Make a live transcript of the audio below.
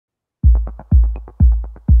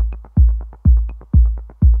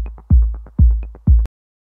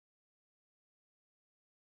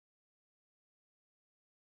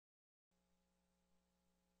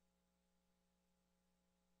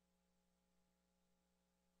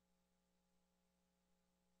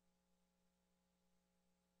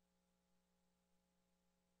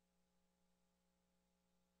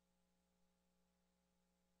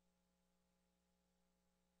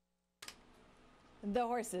The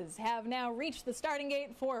horses have now reached the starting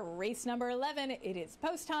gate for race number 11. It is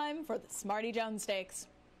post time for the Smarty Jones Stakes.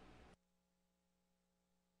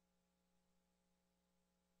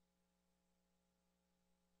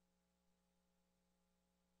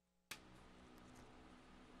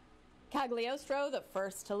 Cagliostro, the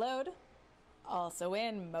first to load. Also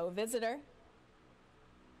in, Mo Visitor.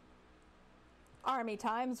 Army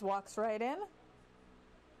Times walks right in.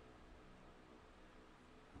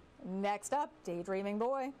 Next up, Daydreaming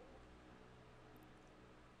Boy.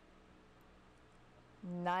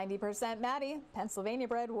 90% Maddie, Pennsylvania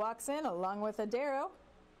bred, walks in along with Adero.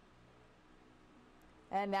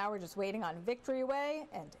 And now we're just waiting on Victory Way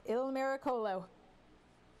and Il Miracolo.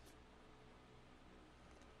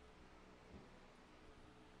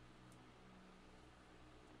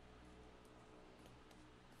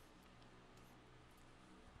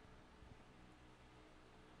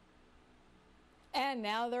 And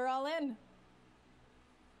now they're all in.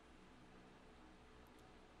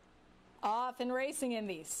 Off and racing in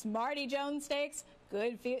the Smarty Jones Stakes.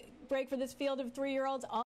 Good break for this field of 3-year-olds.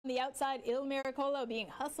 On the outside, Il Miracolo being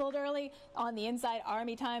hustled early. On the inside,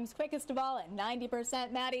 Army Times, quickest of all at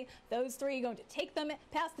 90% Maddie. Those three going to take them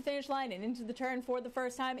past the finish line and into the turn for the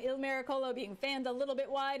first time. Il Miracolo being fanned a little bit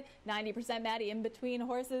wide. 90% Maddie in between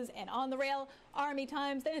horses and on the rail. Army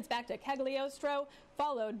Times, then it's back to Cagliostro,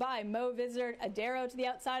 followed by Mo Visitor, Adero to the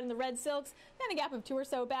outside in the red silks, then a gap of 2 or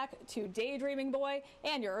so back to Daydreaming Boy,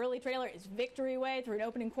 and your early trailer is Victory Way through an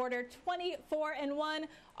opening quarter, 24-1.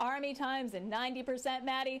 Army Times and 90%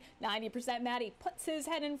 Maddie. 90% Maddie puts his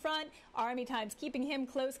head in front. Army Times keeping him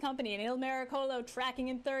close company, and Il Miracolo tracking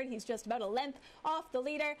in third. He's just about a length off the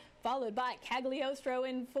leader, followed by Cagliostro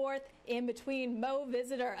in fourth. In between, Mo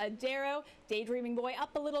Visitor, Adero, Daydreaming Boy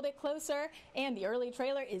up a little bit closer, and the early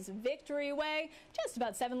trailer is Victory Way. Just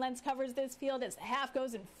about 7 lengths covers this field as the half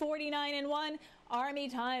goes in 49-1. Army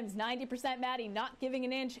Times, 90% Maddie not giving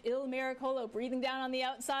an inch. Il Miracolo breathing down on the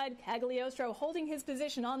outside. Cagliostro holding his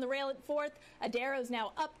position on the rail at fourth. Adero's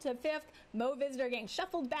now up to fifth. Mo Visitor getting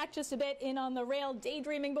shuffled back just a bit in on the rail.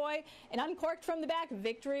 Daydreaming Boy and uncorked from the back.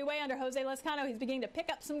 Victory Way under Jose Lescano. He's beginning to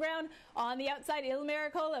pick up some ground on the outside. Il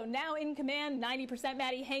Miracolo now in command. 90%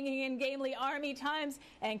 Maddie hanging in gamely. Army Times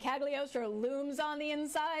and Cagliostro looms on the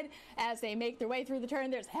inside as they make their way through the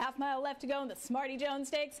turn. There's a half-mile left to go in the Smarty Jones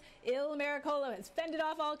Stakes. Il Miracolo has fended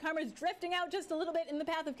off all comers, drifting out just a little bit in the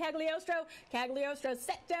path of Cagliostro. Cagliostro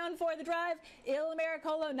set down for the drive. Il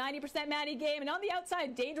Miracolo, 90% Maddie game, and on the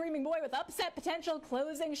outside, Daydreaming Boy with upset potential,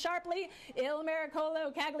 closing sharply. Il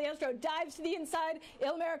Miracolo, Cagliostro dives to the inside.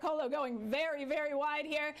 Il Miracolo going very, very wide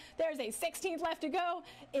here. There's a 16th left to go.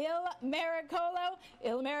 Il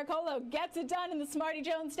Miracolo gets it done in the Smarty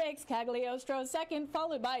Jones Stakes. Cagliostro second,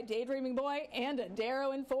 followed by Daydreaming Boy and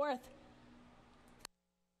Adero in fourth.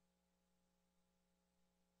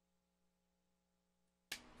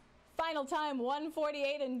 Final time,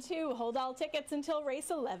 1:48-2. Hold all tickets until race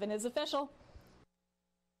 11 is official.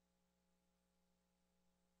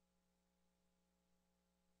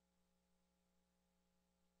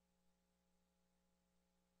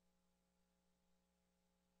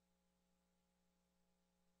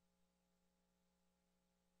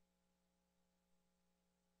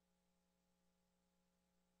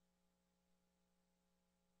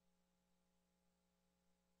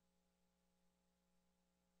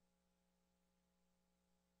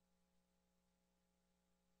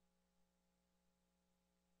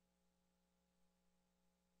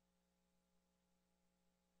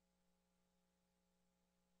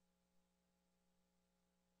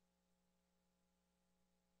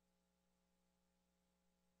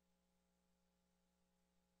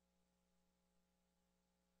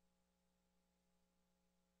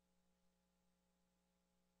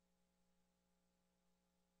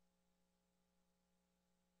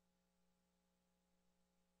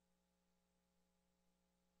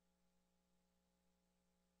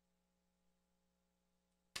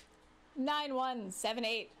 Nine, 1, 7,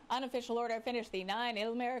 8. Unofficial order finished the 9,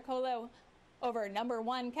 Il Miracolo over number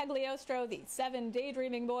 1, Cagliostro, the 7,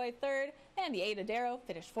 Daydreaming Boy, third, and the 8, Adero,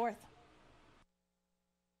 finished fourth.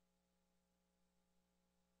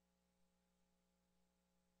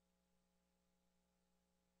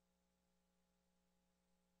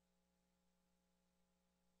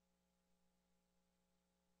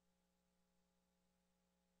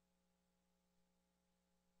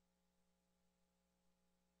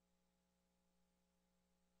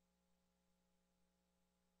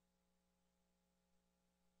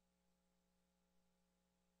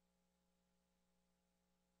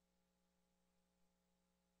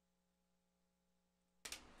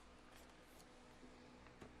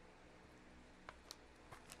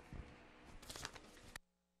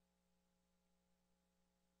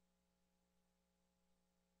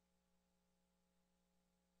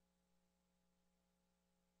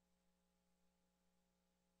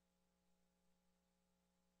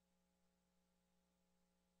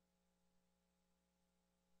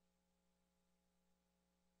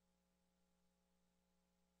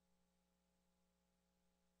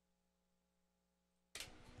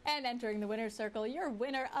 And entering the winner's circle, your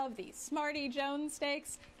winner of the Smarty Jones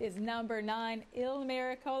Stakes is number 9, Il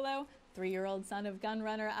Miracolo, 3-year-old son of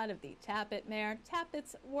Gunrunner out of the Tappet mare,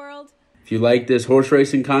 Tappet's World. If you like this horse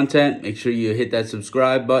racing content, make sure you hit that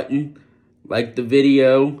subscribe button, like the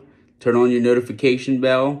video, turn on your notification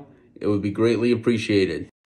bell. It would be greatly appreciated.